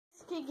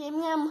Kid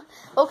Gaming.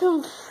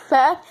 Welcome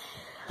back.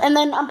 And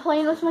then I'm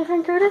playing with my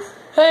friend Curtis.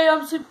 Hey,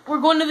 we're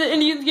going to the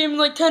Indians game in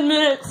like 10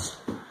 minutes.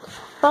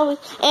 Probably.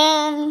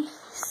 And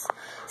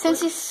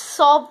since you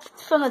saw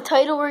from the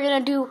title, we're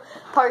gonna do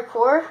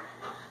parkour.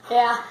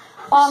 Yeah.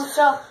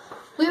 So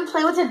we were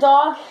playing with the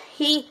dog.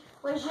 He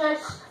was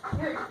just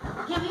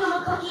giving him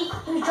a cookie.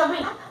 He was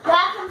jumping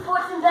back and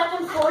forth, and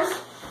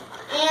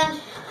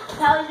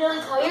now he's really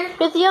tired.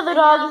 With the other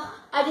dog,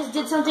 I just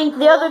did something cool.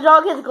 The other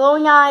dog has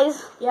glowing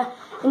eyes. Yeah.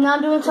 And now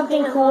I'm doing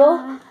something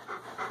cool.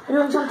 We're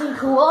doing something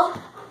cool.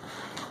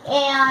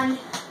 And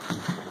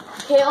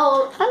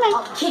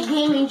Kid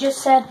Gaming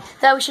just said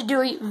that we should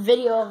do a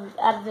video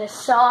out of this.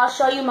 So I'll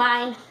show you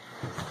mine.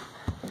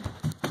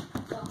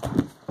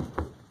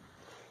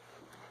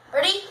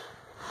 Ready?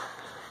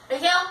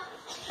 Ready, Kale?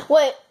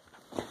 Wait.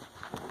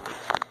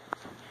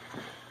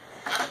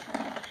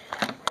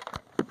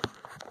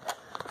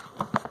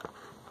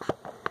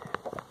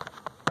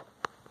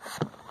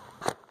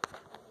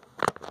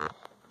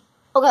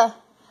 Okay,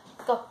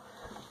 go.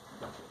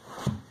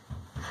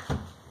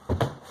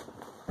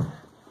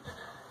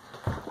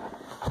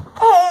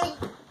 Hey!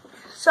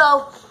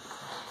 So,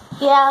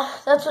 yeah,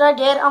 that's what I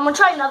did. I'm gonna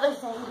try another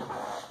thing.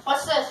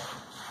 What's this?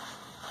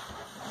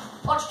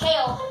 Watch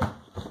Kale.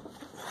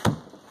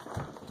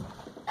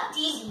 That's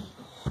easy.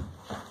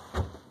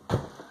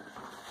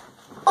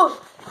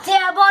 Oh,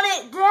 dab on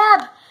it,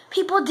 dab.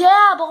 People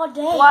dab all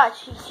day.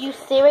 Watch, you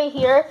stay right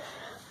here.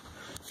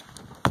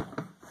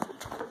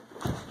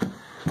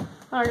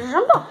 Let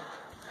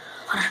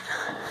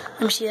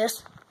me see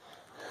this.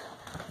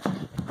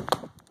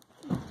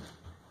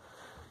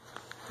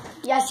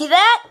 Yeah, see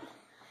that?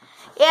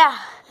 Yeah,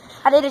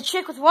 I did a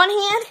trick with one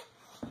hand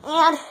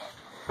and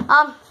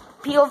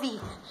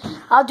POV.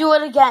 I'll do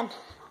it again.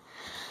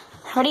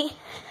 Ready?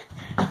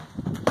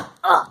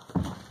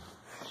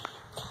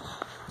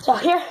 So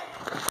here,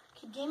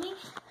 Kid Gaming.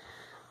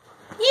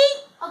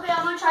 Yeet. Okay,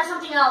 I'm gonna try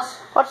something else.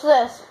 Watch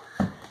this.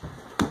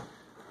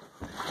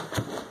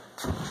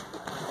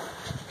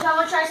 Okay, I'm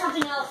gonna try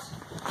something else.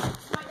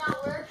 This might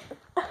not work.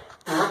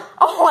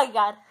 Oh my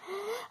god,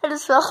 I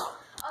just fell.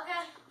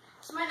 Okay,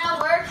 this might not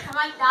work. I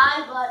might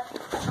die, but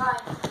I'll try.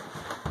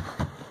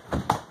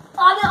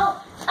 Oh no!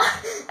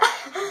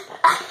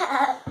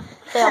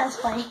 That's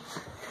funny.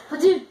 But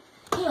dude,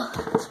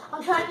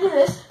 I'm trying to do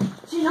this.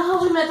 Do you know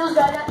how we met those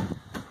guys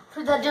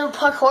that do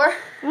parkour?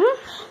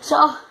 So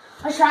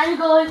I was trying to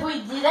go like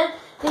we did it.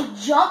 They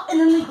jump and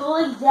then they go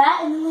like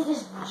that and then they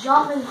just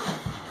jump and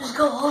just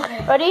go over.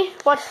 Ready?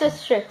 Watch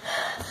this trick.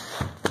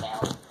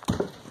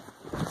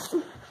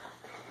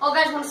 Oh,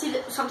 guys, want to see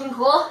something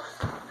cool?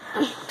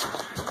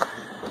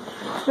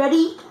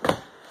 Ready?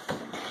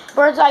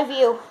 Bird's eye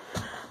view.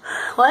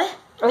 What?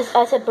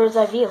 I said bird's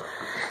eye view.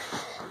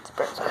 It's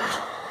bird's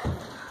eye.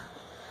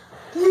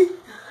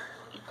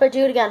 Wait,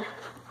 do it again.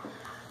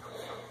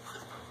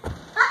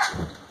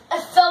 I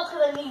fell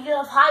because I need to get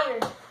up higher.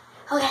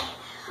 Okay,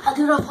 I'll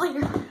do it up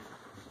higher.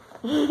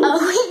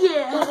 Oh,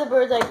 yeah. This is a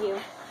bird's eye view.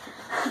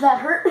 That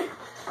hurt.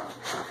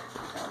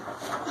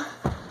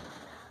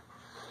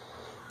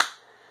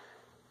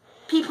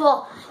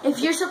 People, if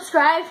you're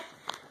subscribed,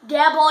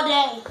 dab all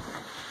day.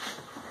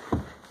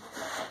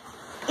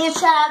 And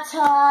shout out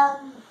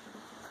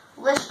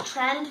to Liz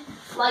Trend,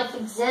 Life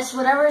Exists,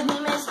 whatever his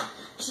name is.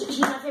 He's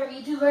my favorite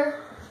YouTuber.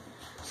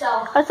 So,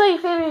 I thought your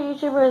favorite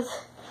YouTuber is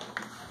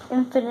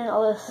Infinite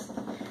List.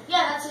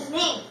 yeah, that's his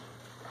name.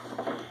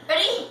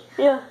 Ready?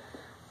 Yeah.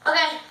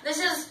 Okay, this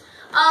is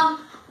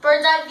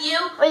bird's eye view.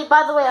 Wait,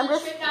 by the way,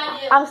 Trick I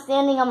do. I'm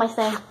standing on my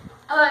thing.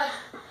 Okay,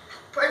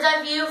 bird's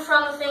eye view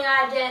from the thing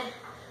I did.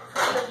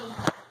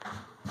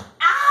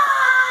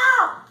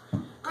 Ah!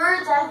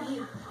 Bird's eye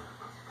view.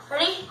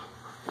 Ready?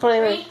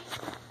 Wait.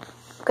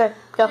 Okay,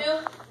 go. 2,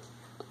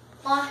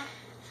 1,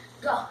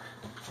 go.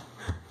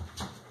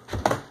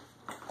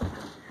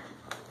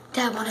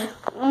 Dab on it.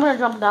 I'm gonna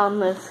jump down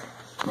this.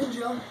 Good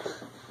job.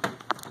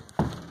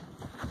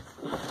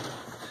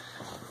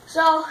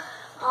 So,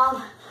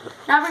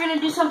 now we're gonna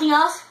do something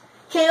else.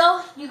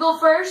 Kale, you go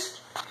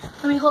first.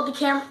 Let me hold the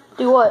camera.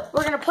 Do what?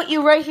 We're gonna put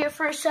you right here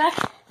for a sec.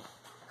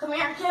 Come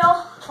here, Kale.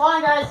 Hold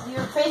on, guys.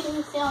 You're facing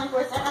the ceiling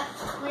for a second.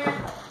 Come here.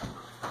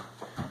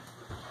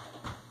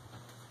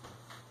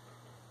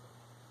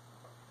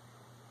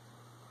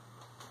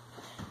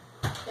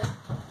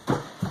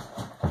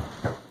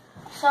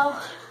 So,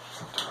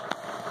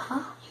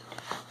 huh?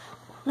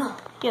 No.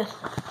 Yes.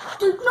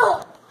 Dude,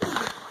 no.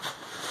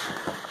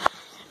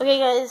 Okay,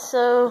 guys.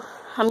 So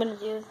I'm gonna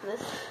do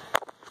this.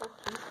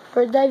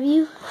 Bird's eye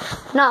view?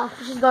 No,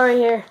 just go right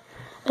here.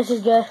 This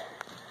is good.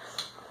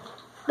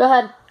 Go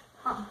ahead.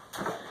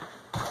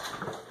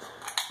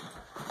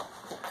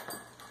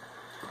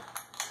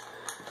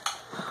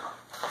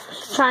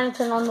 Just trying to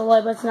turn on the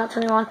light, but it's not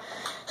turning on.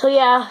 So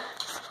yeah,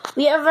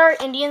 we have our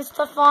Indian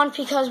stuff on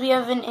because we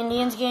have an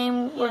Indians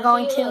game we're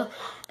going to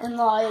in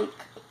like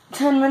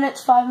 10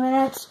 minutes, 5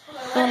 minutes.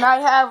 And I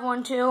have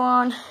one too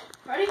on.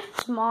 Ready?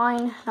 It's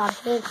mine, not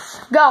his.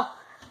 Go.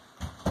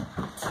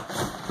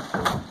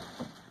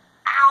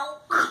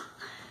 Ow.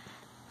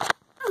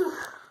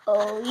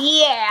 Oh,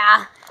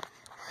 yeah.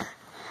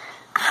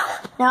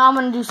 Now I'm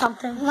going to do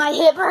something. My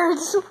hip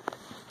hurts.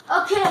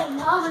 Okay,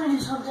 now I'm going to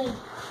do something.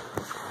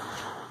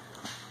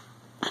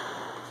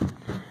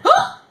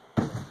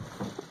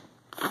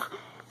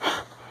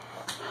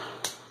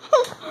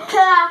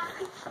 Clap.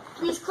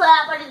 Please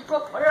clap. I just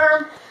broke my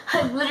arm.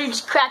 I literally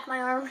just cracked my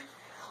arm.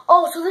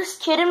 Oh, so this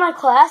kid in my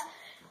class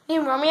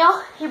named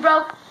Romeo, he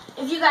broke,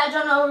 if you guys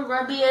don't know what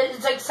rugby is,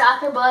 it's like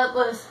soccer but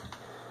with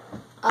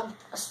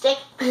a stick.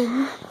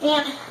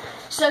 And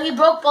so he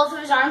broke both of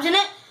his arms in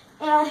it,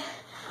 and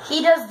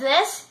he does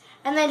this,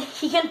 and then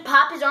he can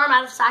pop his arm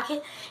out of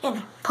socket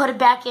and put it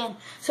back in.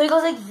 So he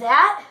goes like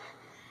that,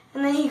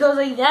 and then he goes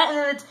like that, and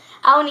then it's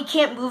out and he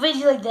can't move it,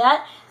 he's like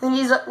that, and then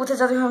he's with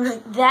his other arm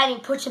like that, and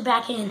he puts it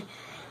back in.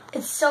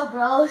 It's so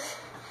gross.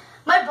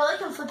 My brother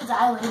can flip his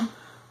eyelid.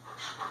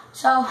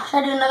 So,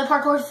 should I do another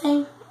parkour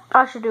thing?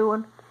 I should do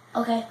one.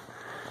 Okay.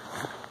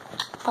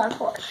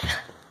 Parkour.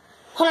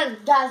 Hold on,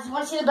 guys. You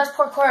want to see the best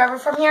parkour ever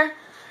from here?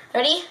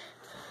 Ready?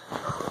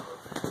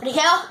 Ready,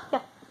 Kale?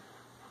 Yeah.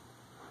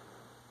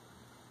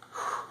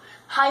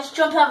 Highest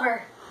jump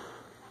ever.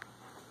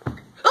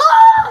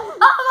 Oh!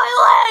 Oh,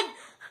 my leg!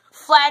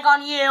 Flag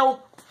on you.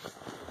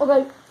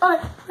 Okay.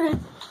 Okay.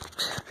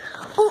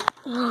 Oh.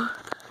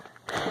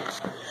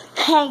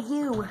 Hey,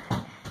 you.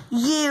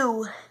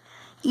 You.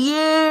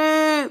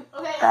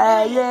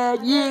 I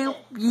love you.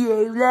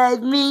 You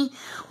love me.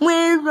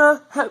 We're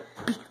a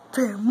happy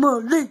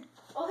family.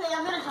 Okay,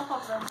 I'm gonna jump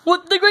off them.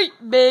 With a great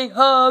big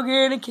hug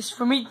and a kiss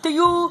from me to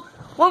you.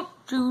 Won't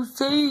you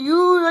say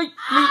you like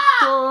me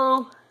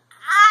too?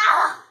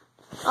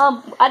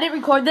 I didn't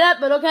record that,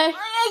 but okay.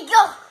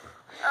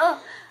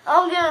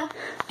 I'm gonna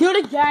Do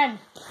it again.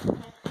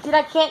 Dude,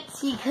 I can't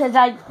see because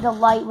the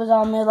light was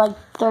on there like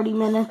 30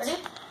 minutes.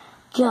 Ready?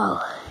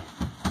 Go.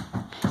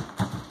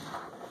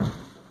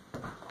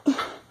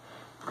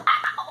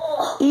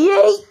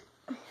 Yay!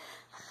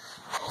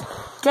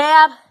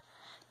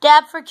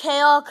 Dab for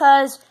Kale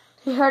because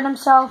he hurt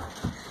himself.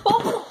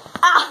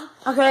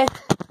 Okay.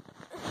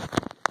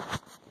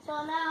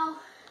 So now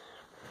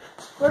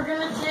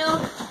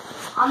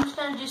I'm just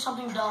gonna do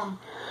something dumb.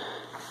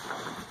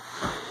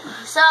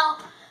 So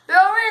we were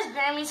over at his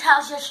Grammy's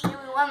house yesterday.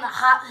 We went in the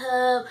hot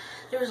tub.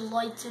 There was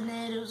lights in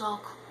it. It was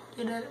all cool.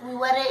 You know, we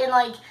wet it in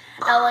at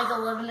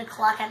 11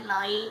 o'clock at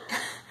night.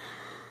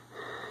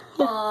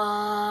 What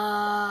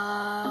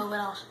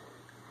else?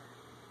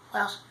 What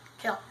else?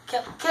 Kill.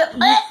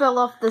 You fell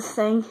off this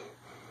thing.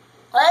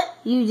 What?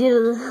 You did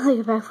like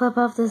a backflip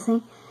off this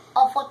thing.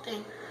 Off what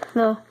thing?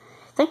 No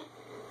thing?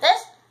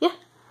 This? Yeah.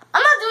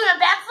 I'm not doing a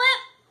backflip.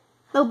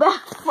 No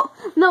backflip.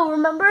 No,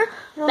 remember?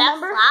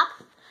 Backflip?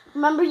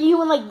 Remember you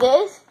went like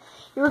this?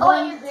 You were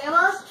going. Your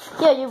grandma's?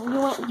 Yeah,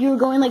 you were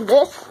going like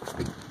this.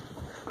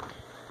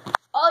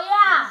 Oh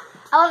yeah.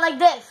 I went like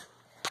this.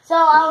 So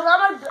I was on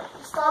my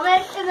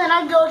stomach, and then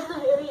I go to the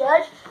very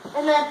edge,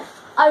 and then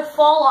I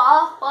fall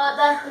off, but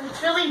that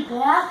hurts really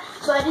bad,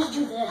 so I just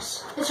do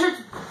this. This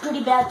hurts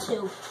pretty bad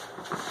too.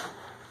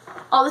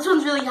 Oh, this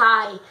one's really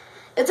high.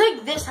 It's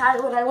like this high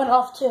when I went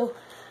off too.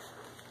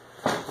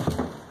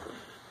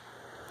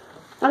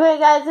 Okay,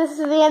 guys, this is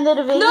the end of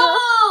the video.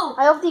 No!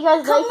 I hope you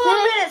guys liked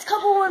it.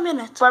 Couple more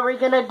minutes. But we're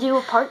gonna do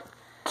a part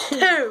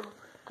 2.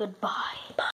 Goodbye.